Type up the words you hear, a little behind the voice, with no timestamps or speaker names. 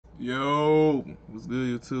Yo, what's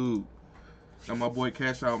good, YouTube? Got my boy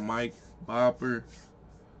Cashout, Mike, Bopper.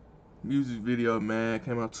 Music video, man,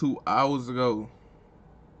 came out 2 hours ago.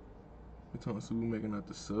 We talking we making out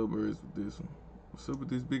the suburbs with this one. What's up with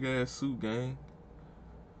this big ass suit, gang?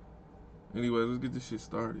 Anyway, let's get this shit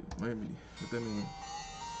started. Maybe. What that mean?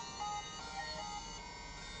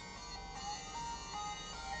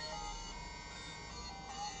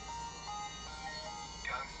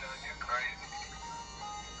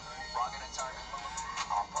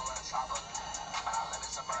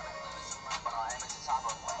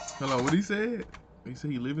 Hello, what he said? He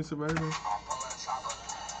said he live in suburban?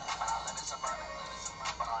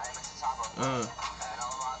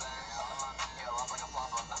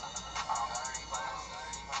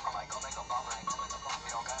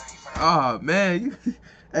 Ah, man,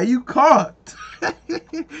 you caught.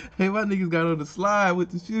 Hey, my niggas got on the slide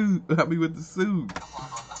with the shoe. I mean, with the suit.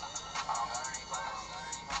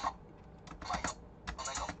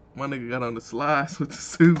 My nigga got on the slides with the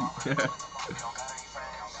suit.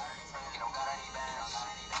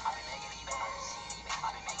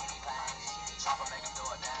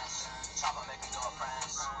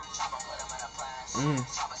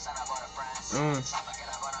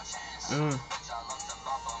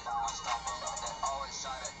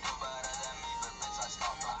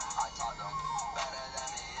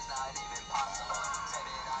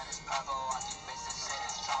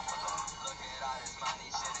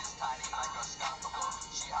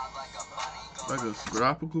 Like a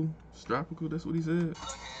stropical, that's what he said.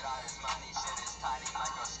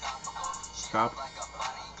 Stop.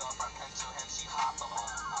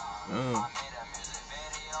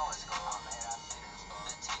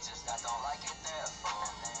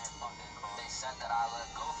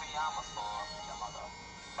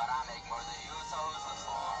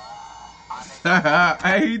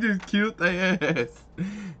 Hey, he just killed their ass.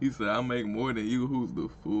 He said, I make more than you, who's the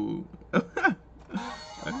fool?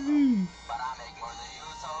 Hey.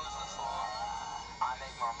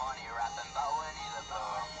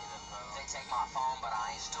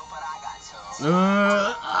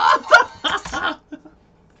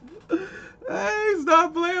 Hey,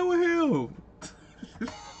 stop playing with him.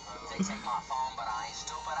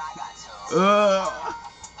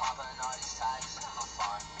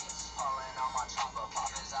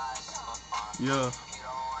 Yeah.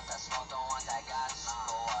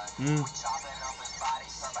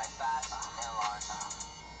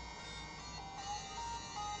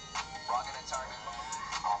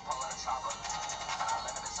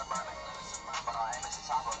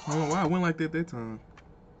 I don't know why I went like that time.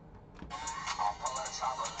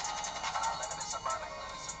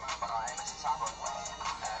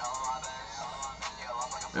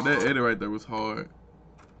 And that edit right there was hard.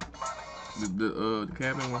 The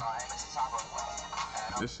cabin one.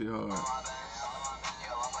 That shit hard.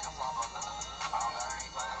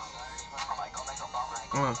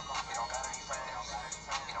 Come on.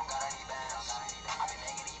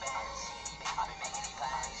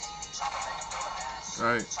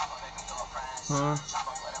 Right. Huh?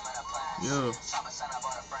 Yeah.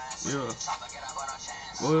 Yeah.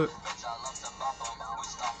 What?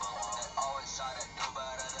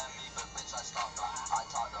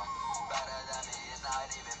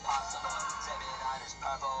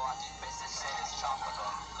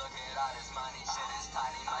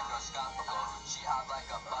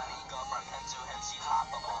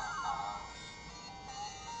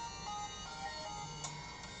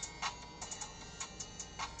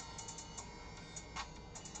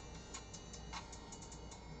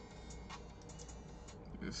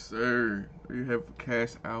 Yes, sir. There you have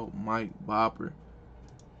Cashout, Mike, Bopper.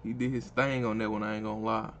 He did his thing on that one, I ain't gonna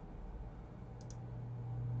lie.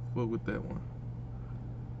 Fuck with that one.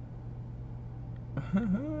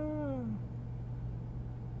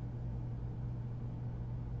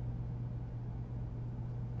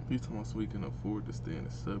 He's talking so we can afford to stay in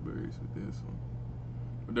the suburbs with this one.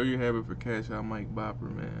 But there you have it for Cashout, Mike,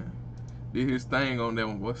 Bopper, man. Did his thing on that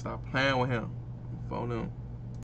one, boy. Stop playing with him. Phone him.